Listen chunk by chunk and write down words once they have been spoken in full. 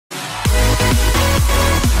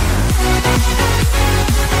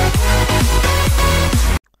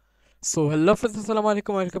So hello friends, আসসালামু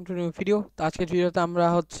আলাইকুম, welcome to new video. তো আজকের ভিডিওতে আমরা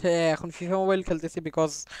এখন ফিফা মোবাইল খেলতেছি,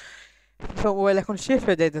 বিকজ ফিফা মোবাইল এখন শেষ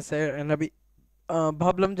হয়ে যাইতেছে। And আমি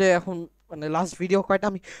ভাবলাম যে এখন মানে লাস্ট ভিডিও কয়টা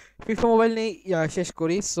আমি ফিফা মোবাইল নিয়ে শেষ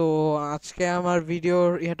করি। সো আজকে আমার ভিডিওর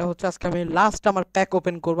এটা হচ্ছে, আজকে আমি লাস্ট আমার প্যাক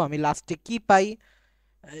ওপেন করব, আমি লাস্টে কি পাই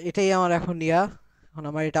এটাই আমার এখন এখন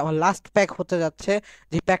এটা আমার লাস্ট প্যাক হতে যাচ্ছে,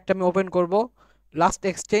 যে প্যাকটা আমি ওপেন করব, last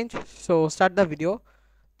exchange. So start the video.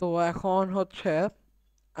 তো এখন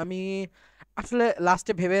আমি আসলে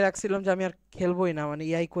লাস্টে ভেবে রাখছিলাম যে আমি আর খেলবোই না, মানে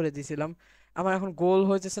ইয়াই করে দিছিলাম। আমার এখন গোল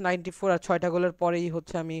হয়েছে 94, আর 6টা গোলের পরেই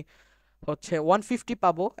আমি 150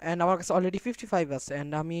 পাবো, অ্যান্ড আমার কাছে অলরেডি 55 আছে।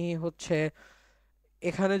 অ্যান্ড আমি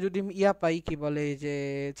এখানে যদি আমি পাই, কি বলে এই যে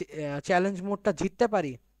চ্যালেঞ্জ মোডটা জিততে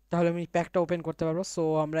পারি, তাহলে আমি প্যাকটা ওপেন করতে পারবো। সো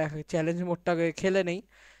আমরা চ্যালেঞ্জ মোডটাকে খেলে নেই।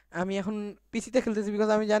 আমি এখন পিসিতে খেলতেছি, বিকজ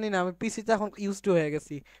আমি জানি না, আমি পিসিতে এখন ইউজ টু হয়ে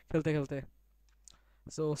গেছি খেলতে খেলতে।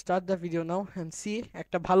 So start the video now and see,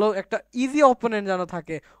 একটা ভালো একটা ইজি অপোনেন্ট যেন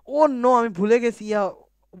থাকে। ও নো, আমি ভুলে গেছি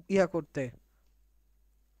ইয়া করতে।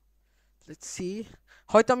 Let's see.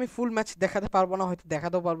 হয়তো আমি ফুল ম্যাচ দেখাতে পারবো না, হয়তো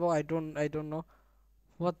দেখাতেও পারবো, I don't know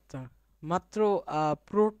what the. মাত্র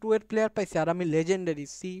প্রো 2 এর প্লেয়ার পাইছি, আর আমি লেজেন্ডারি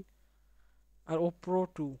সি, আর ও প্রো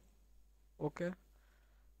 2। ওকে,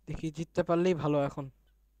 দেখি জিততে পারলেই ভালো। এখন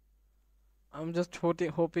আমি জাস্ট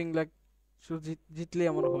হোপিং লাইক জিতলেই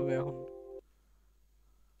আমার হবে এখন।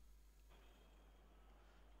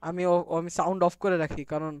 আমি সাউন্ড অফ করে রাখি,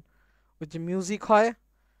 কারণ ওই যে মিউজিক হয়,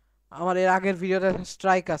 আমার এর আগের ভিডিওতে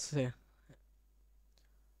স্ট্রাইক আছে।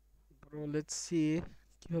 ব্রো লেটস সি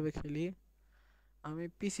কিভাবে খেলি। আমি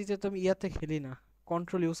পিসিতে তো আমি ইয়াতে খেলি না,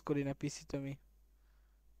 কন্ট্রোল ইউজ করি না পিসিতে আমি।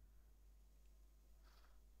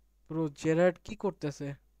 ব্রো জেরার্ড কি করতেছে?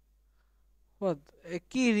 হোয়াট?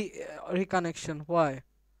 কি reconnection? Why?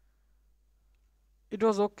 It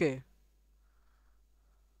was okay.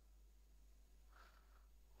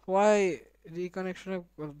 Why রিকানেকশনের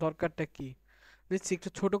দরকারটা কি? দেখছি একটু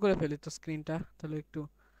ছোট করে ফেলি তো স্ক্রিনটা, তাহলে একটু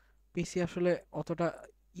পিসি আসলে অতটা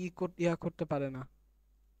ইয়া করতে পারে না।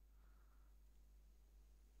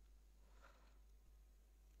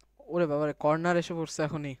 ওরে বাবারে, কর্নার এসে পড়ছে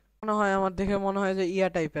এখনই। মনে হয়, আমার দেখে মনে হয় যে ইয়া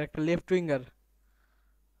টাইপের একটা left winger.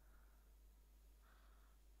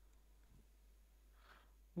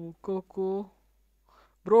 মুকোকো।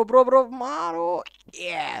 Bro, Maro.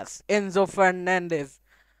 Yes, Enzo Fernandez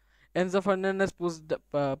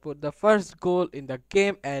put the first goal in the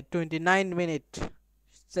game at 29 minutes.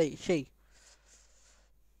 Say,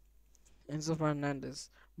 Enzo Fernandez.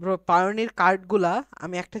 Bro, পায়োনির কার্ডগুলা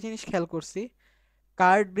আমি একটা জিনিস খেয়াল করছি।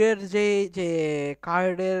 কার্ডের যে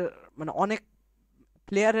কার্ডের মানে অনেক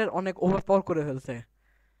প্লেয়ারের অনেক ওভারপাওয়ার করে ফেলছে,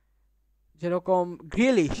 যেরকম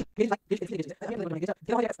গ্রিলিশ।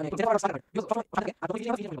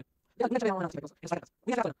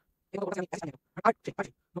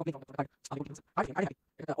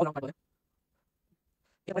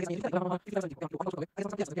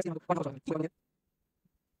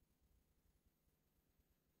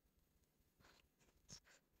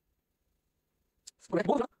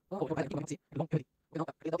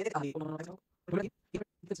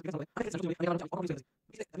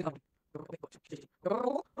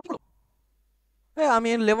 আমি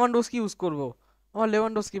লেভানডস্কি ইউজ করব, আমার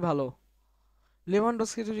লেভানডস্কি ভালো।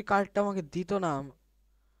 লেভানডস্কি যদি কার্ডটা আমাকে দিত না,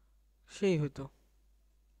 সেই হইতো।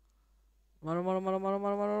 মারো,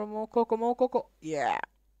 মোকোকো, ইয়া,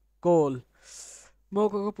 গোল।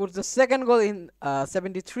 Moukoko puts the second goal in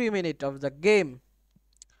 73 minutes of the game.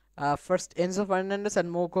 First Enzo Fernandez and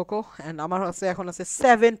Moukoko, and আমার এখন আছে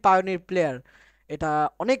 7 পায়োনির প্লেয়ার। এটা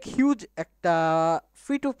অনেক হিউজ একটা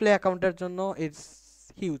ফ্রি টু প্লে অ্যাকাউন্টের জন্য, ইটস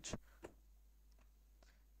হিউজ।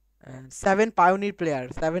 7 পায়োনির প্লেয়ার,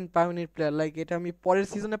 লাইক এটা আমি পরের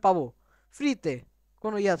সিজনে পাবো ফ্রিতে,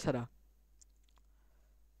 কোনো ইয়া ছাড়া।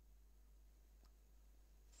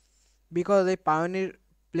 বিকজ এই পায়োনির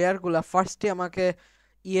প্লেয়ারগুলা ফার্স্টে আমাকে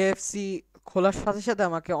ইএফসি খোলার সাথে সাথে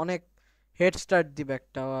আমাকে অনেক হেড স্টার্ট দিবে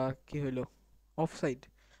একটা। কি হইলো? অফসাইড।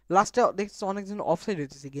 লাস্টে দেখছি অনেকজন অফসাইড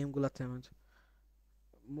হইতেছে গেমগুলোতে আমার।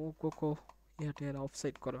 মোকোকো ইয়াতে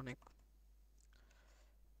অফসাইড করে অনেক।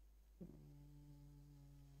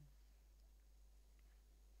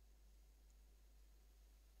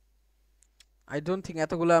 আই ডোন্ট থিঙ্ক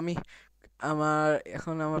এতগুলো আমি আমার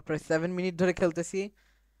আমার প্রায় 7 মিনিট ধরে খেলতেছি,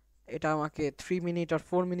 এটা আমাকে 3 মিনিট আর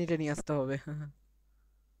 4 মিনিটে নিয়ে আসতে হবে।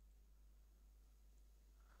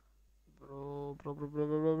 Bro,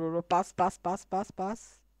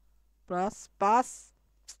 pass.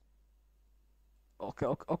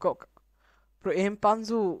 ওকে। এম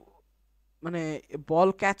পানজু মানে বল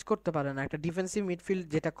ক্যাচ করতে পারে না, একটা ডিফেন্সিভ মিডফিল্ড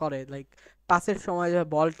যেটা করে, লাইক পাসের সময় যে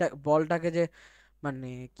বলটাকে যে মানে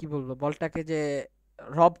কি বলবো, বলটাকে যে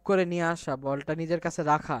রব করে নিয়ে আসা, বলটা নিজের কাছে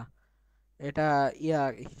রাখা, এটা ইয়া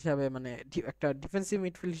হিসাবে মানে একটা ডিফেন্সিভ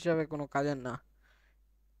মিডফিল্ড হিসাবে কোনো কাজের না।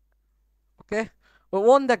 ওকে, ও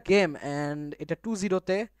ওন দ্য গেম অ্যান্ড এটা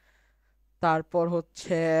 2-0-তে। তারপর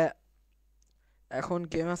হচ্ছে এখন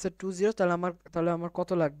গেম আছে 2-0, তাহলে আমার কত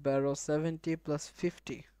লাগবে আরো? 70 +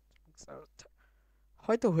 50,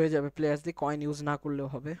 হয়তো হয়ে যাবে। প্লেয়ার্স দিয়ে কয়েন ইউজ না করলেও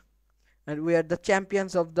হবে। And we are the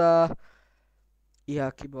champions of the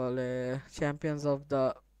কি বলে, চ্যাম্পিয়ন্স অফ দ্য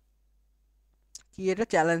কি এটা,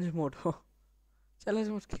 চ্যালেঞ্জ মোড। চ্যালেঞ্জ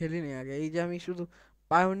মোড খেলিনি আগে। এই যে আমি শুধু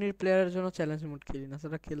পায়োনির প্লেয়ারের জন্য চ্যালেঞ্জ মোড খেলি না,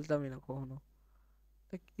 সেটা খেলতামই না কখনো।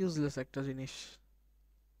 ইউজলেস একটা জিনিস।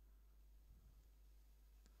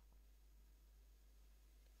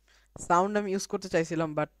 সাউন্ড আমি ইউজ করতে চাইছিলাম,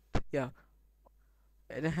 বাট ইয়া,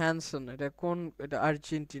 এটা হ্যানসন, এটা কোন, এটা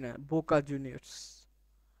আর্জেন্টিনা, বোকা জুনিয়র্স।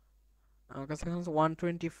 আমার কাছে এখন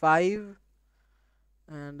 125,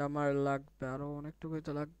 অ্যান্ড আমার লাগবে আরো অনেকটুকুই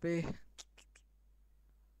তো লাগবে।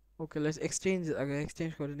 ওকে, লেটস এক্সচেঞ্জ, আগে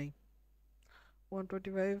এক্সচেঞ্জ করে নেই।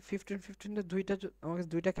 125, 15 দুইটা আমার কাছে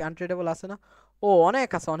দুইটা কি আনট্রেডেবল আছে না? ও অনেক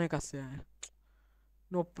আছে, অনেক আছে।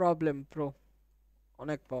 নো প্রবলেম প্রো,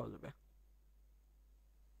 অনেক পাওয়া যাবে।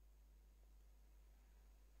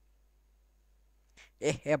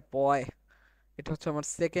 এ হে বয়, এটা হচ্ছে আমার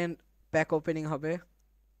সেকেন্ড প্যাক ওপেনিং হবে।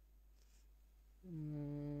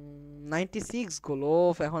 96 গোল।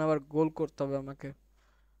 ওফ, এখন আবার গোল করতে হবে আমাকে।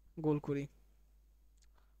 গোল করি,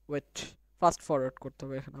 ওয়েট, ফাস্ট ফরওয়ার্ড করতে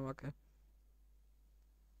হবে এখন আমাকে।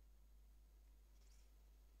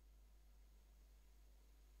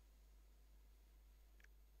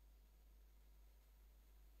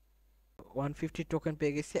 150 টোকেন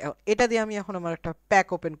পেয়ে গেছি। এটা দিয়ে আমি এখন আমার একটা প্যাক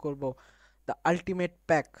ওপেন করব, দ্য আলটিমেট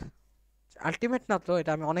প্যাক। আলটিমেট না তো,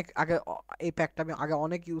 এটা আমি অনেক আগে এই প্যাকটা আমি আগে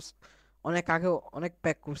অনেক আগে অনেক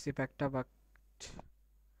প্যাক করছি প্যাকটা। বাট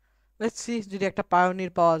লেটস সি, যদি একটা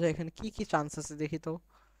পায়োনির পাওয়া যায় এখানে, কি কি চান্স আছে দেখি তো।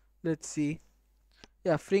 Let's see.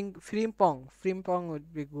 Yeah, Frimpong would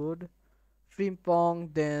be good. Frimpong,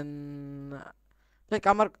 then like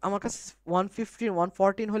আমার কাছে 115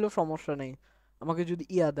 114 হলেও সমস্যা নেই। আমাকে যদি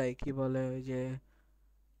ইয়া দেয়, কি বলে ওই যে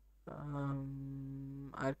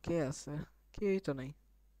আর কে আছে? কেউই তো নাই।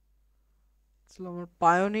 আসলে আমার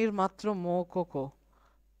পায়োনির মাত্র মোকোকো।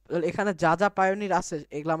 এখানে যা যা পায়োনির আছে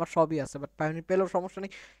এগুলো আমার সবই আছে, বাট পায়োনির পেলেও সমস্যা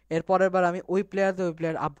নেই। এর পরের বার আমি ওই প্লেয়ার দিয়ে ওই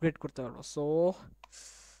প্লেয়ার আপগ্রেড করতে পারবো। So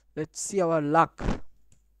let's see our lakh,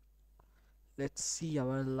 let's see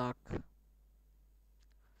our lakh.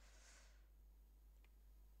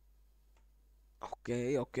 Okay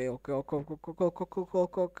okay okay okay okay okay okay okay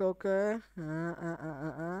okay okay okay.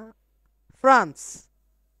 France,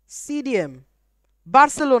 CDM,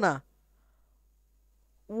 Barcelona.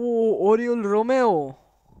 O, Oriole রোমেও,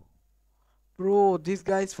 bro, this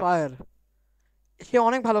guy is fire. সে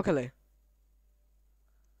অনেক ভালো খেলে।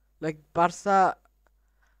 Like Barca,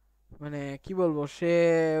 মানে কি বলবো, সে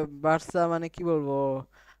Barca মানে কি বলবো,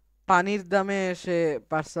 পানির দামে সে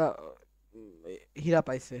বার্সা হীরা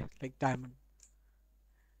পাইছে, লাইক ডায়মন্ড।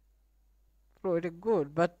 ব্রো, এটা গুড,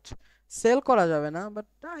 বাট সেল করা যাবে না। বাট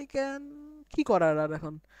আই ক্যান, কি করার আর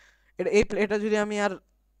এখন। এটা যদি আমি আর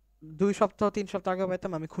 2 সপ্তাহ 3 সপ্তাহ আগে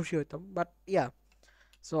পাইতাম আমি খুশি হইতাম। বাট ইয়া,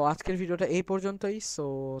 সো আজকের ভিডিওটা এই পর্যন্তই। So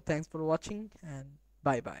thanks for watching and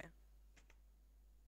bye bye.